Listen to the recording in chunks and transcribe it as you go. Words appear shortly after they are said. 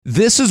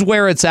This is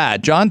where it's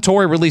at. John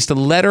Tory released a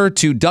letter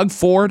to Doug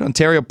Ford,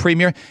 Ontario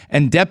Premier,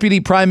 and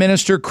Deputy Prime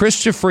Minister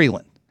Chrystia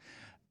Freeland,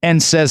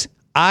 and says,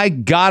 I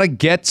got to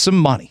get some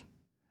money.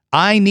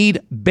 I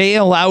need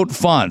bailout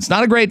funds.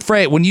 Not a great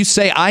phrase. When you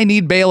say I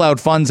need bailout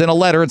funds in a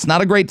letter, it's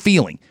not a great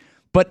feeling.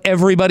 But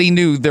everybody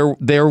knew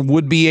there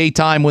would be a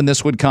time when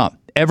this would come.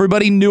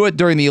 Everybody knew it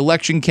during the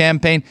election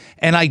campaign,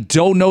 and I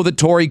don't know that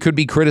Tory could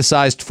be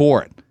criticized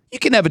for it. You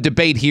can have a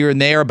debate here and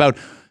there about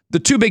the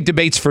two big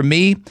debates for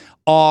me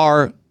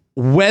are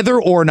whether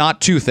or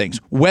not two things,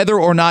 whether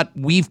or not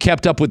we've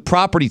kept up with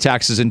property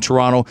taxes in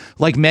Toronto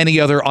like many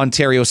other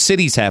Ontario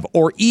cities have,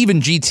 or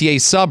even GTA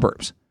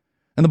suburbs.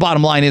 And the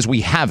bottom line is we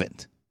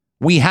haven't.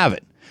 We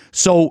haven't.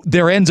 So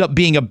there ends up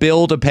being a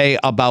bill to pay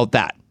about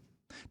that.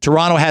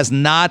 Toronto has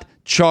not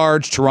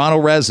charged Toronto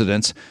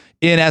residents,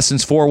 in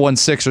essence,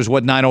 416ers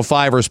what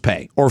 905ers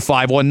pay, or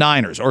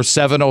 519ers, or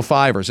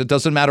 705ers. It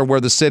doesn't matter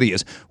where the city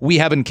is. We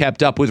haven't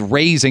kept up with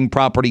raising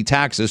property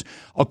taxes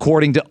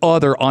according to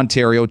other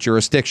Ontario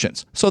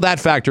jurisdictions. So that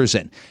factors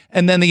in.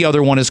 And then the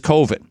other one is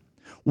COVID.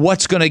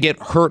 What's going to get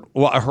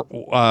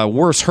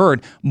worse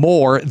hurt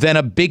more than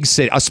a big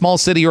city, a small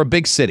city or a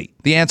big city?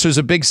 The answer is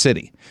a big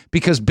city,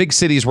 because big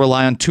cities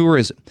rely on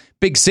tourism.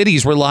 Big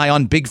cities rely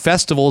on big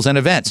festivals and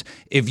events.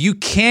 If you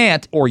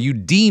can't, or you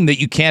deem that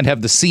you can't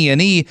have the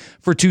CNE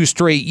for 2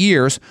 straight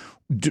years,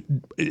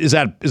 is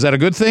that a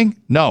good thing?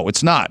 No,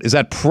 it's not. Is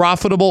that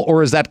profitable,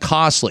 or is that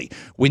costly?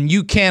 When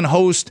you can't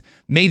host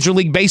Major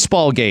League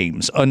Baseball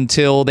games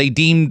until they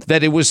deemed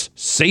that it was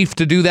safe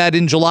to do that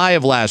in July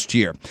of last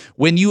year,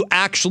 when you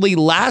actually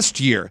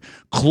last year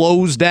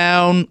closed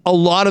down a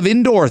lot of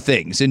indoor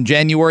things in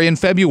January and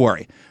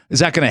February, is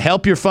that going to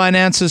help your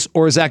finances,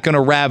 or is that going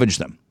to ravage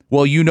them?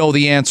 Well, you know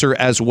the answer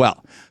as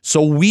well.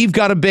 So we've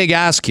got a big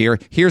ask here.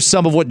 Here's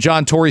some of what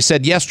John Tory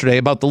said yesterday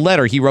about the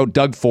letter he wrote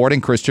Doug Ford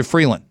and Chrystia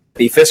Freeland.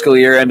 The fiscal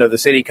year end of the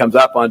city comes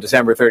up on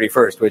December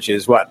 31st, which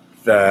is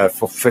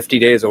 50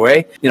 days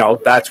away.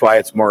 That's why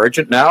it's more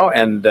urgent now.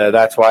 And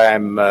that's why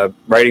I'm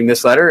writing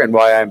this letter, and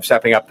why I'm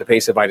stepping up the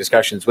pace of my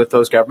discussions with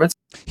those governments.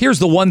 Here's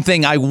the one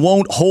thing I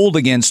won't hold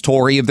against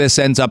Tory if this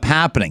ends up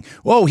happening.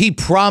 Oh, he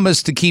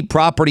promised to keep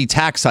property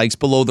tax hikes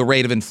below the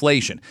rate of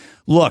inflation.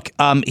 Look,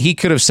 he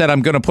could have said,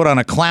 I'm going to put on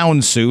a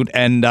clown suit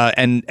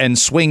and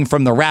swing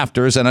from the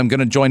rafters, and I'm going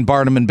to join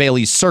Barnum and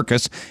Bailey's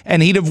circus,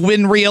 and he'd have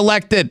been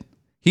reelected.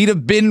 He'd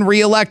have been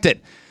reelected.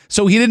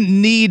 So he didn't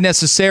need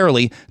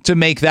necessarily to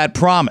make that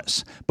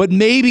promise. But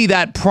maybe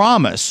that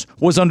promise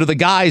was under the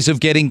guise of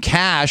getting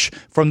cash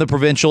from the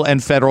provincial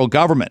and federal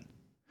government.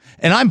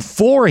 And I'm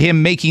for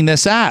him making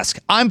this ask.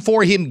 I'm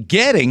for him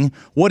getting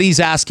what he's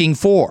asking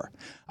for.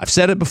 I've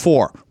said it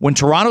before. When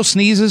Toronto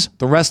sneezes,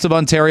 the rest of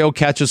Ontario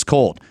catches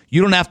cold.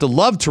 You don't have to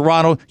love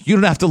Toronto. You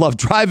don't have to love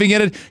driving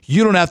in it.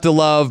 You don't have to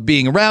love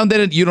being around in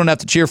it. You don't have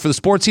to cheer for the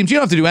sports teams. You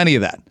don't have to do any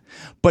of that.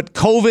 But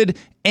COVID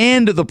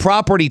and the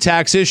property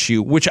tax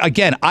issue, which,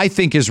 again, I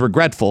think is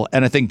regretful,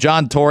 and I think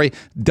John Tory,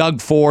 Doug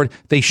Ford,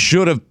 they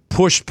should have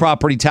pushed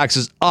property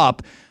taxes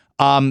up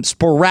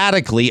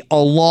sporadically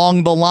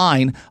along the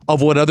line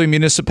of what other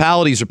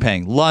municipalities are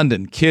paying.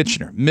 London,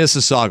 Kitchener,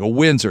 Mississauga,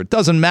 Windsor, it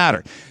doesn't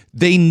matter.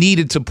 They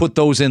needed to put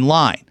those in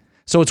line.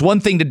 So it's one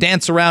thing to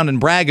dance around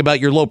and brag about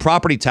your low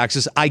property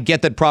taxes. I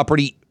get that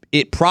property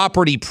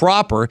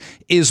proper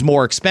is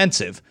more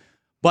expensive,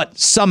 but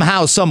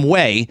somehow, some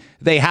way,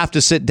 they have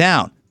to sit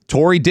down.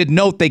 Tory did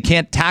note they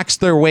can't tax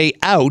their way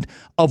out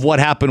of what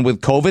happened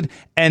with COVID,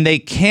 and they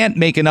can't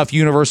make enough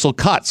universal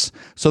cuts.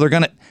 So they're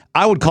going to,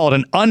 I would call it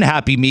an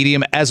unhappy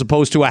medium as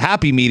opposed to a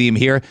happy medium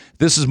here.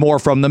 This is more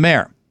from the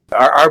mayor.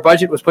 Our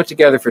budget was put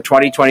together for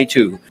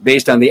 2022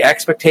 based on the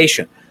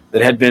expectation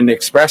that had been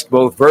expressed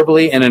both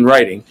verbally and in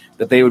writing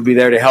that they would be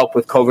there to help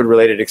with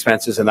COVID-related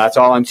expenses, and that's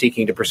all I'm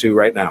seeking to pursue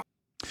right now.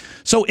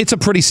 So it's a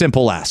pretty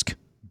simple ask.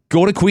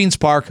 Go to Queen's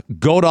Park,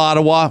 go to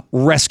Ottawa,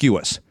 rescue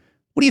us.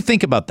 What do you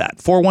think about that?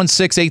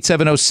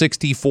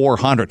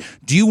 416-870-6400.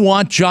 Do you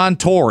want John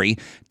Tory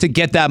to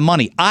get that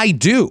money? I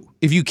do.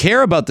 If you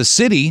care about the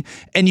city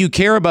and you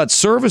care about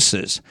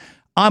services,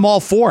 I'm all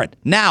for it.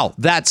 Now,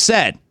 that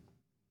said,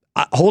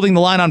 holding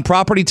the line on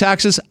property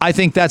taxes, I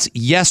think that's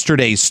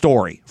yesterday's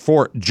story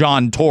for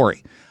John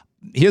Tory.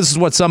 Here's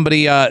what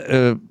somebody,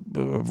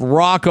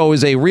 Rocco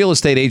is a real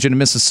estate agent in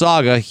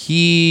Mississauga.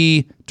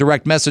 He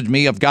direct messaged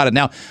me. I've got it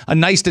now. A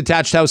nice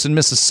detached house in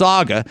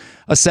Mississauga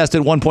assessed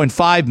at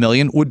 $1.5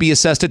 million would be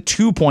assessed at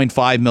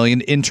 $2.5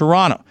 million in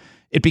Toronto.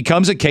 It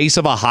becomes a case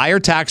of a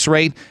higher tax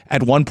rate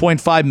at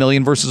 $1.5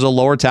 million versus a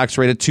lower tax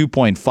rate at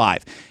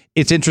 $2.5.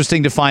 It's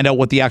interesting to find out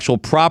what the actual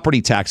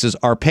property taxes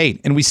are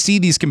paid. And we see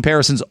these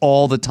comparisons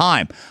all the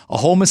time. A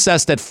home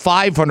assessed at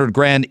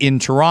 $500,000 in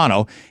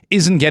Toronto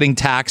isn't getting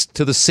taxed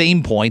to the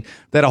same point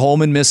that a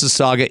home in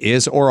Mississauga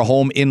is, or a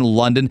home in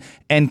London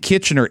and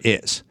Kitchener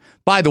is.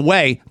 By the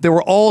way, there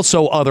were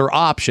also other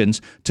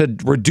options to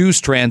reduce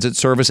transit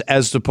service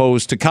as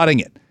opposed to cutting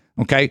it.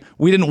 Okay,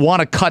 we didn't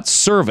want to cut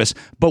service,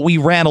 but we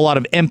ran a lot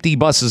of empty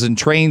buses and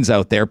trains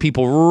out there.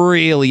 People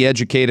really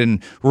educated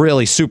and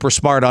really super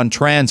smart on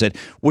transit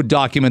would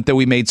document that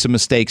we made some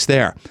mistakes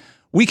there.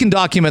 We can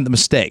document the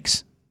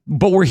mistakes.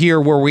 but we're here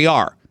where we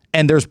are.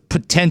 And there's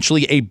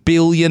potentially a $1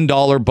 billion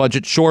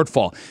budget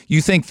shortfall.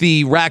 You think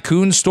the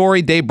raccoon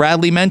story Dave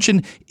Bradley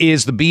mentioned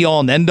is the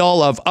be-all and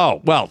end-all of,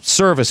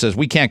 services.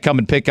 We can't come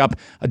and pick up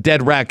a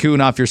dead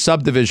raccoon off your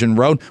subdivision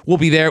road. We'll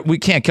be there. We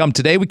can't come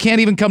today. We can't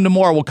even come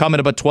tomorrow. We'll come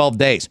in about 12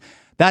 days.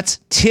 That's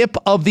tip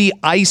of the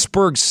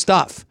iceberg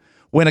stuff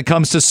when it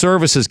comes to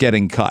services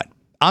getting cut.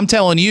 I'm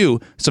telling you,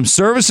 some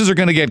services are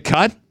going to get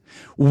cut.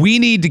 We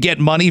need to get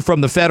money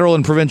from the federal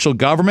and provincial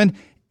government,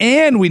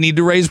 and we need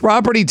to raise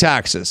property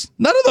taxes.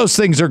 None of those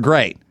things are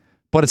great,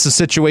 but it's the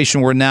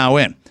situation we're now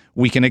in.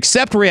 We can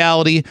accept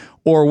reality,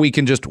 or we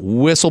can just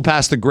whistle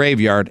past the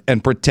graveyard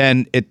and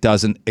pretend it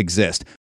doesn't exist.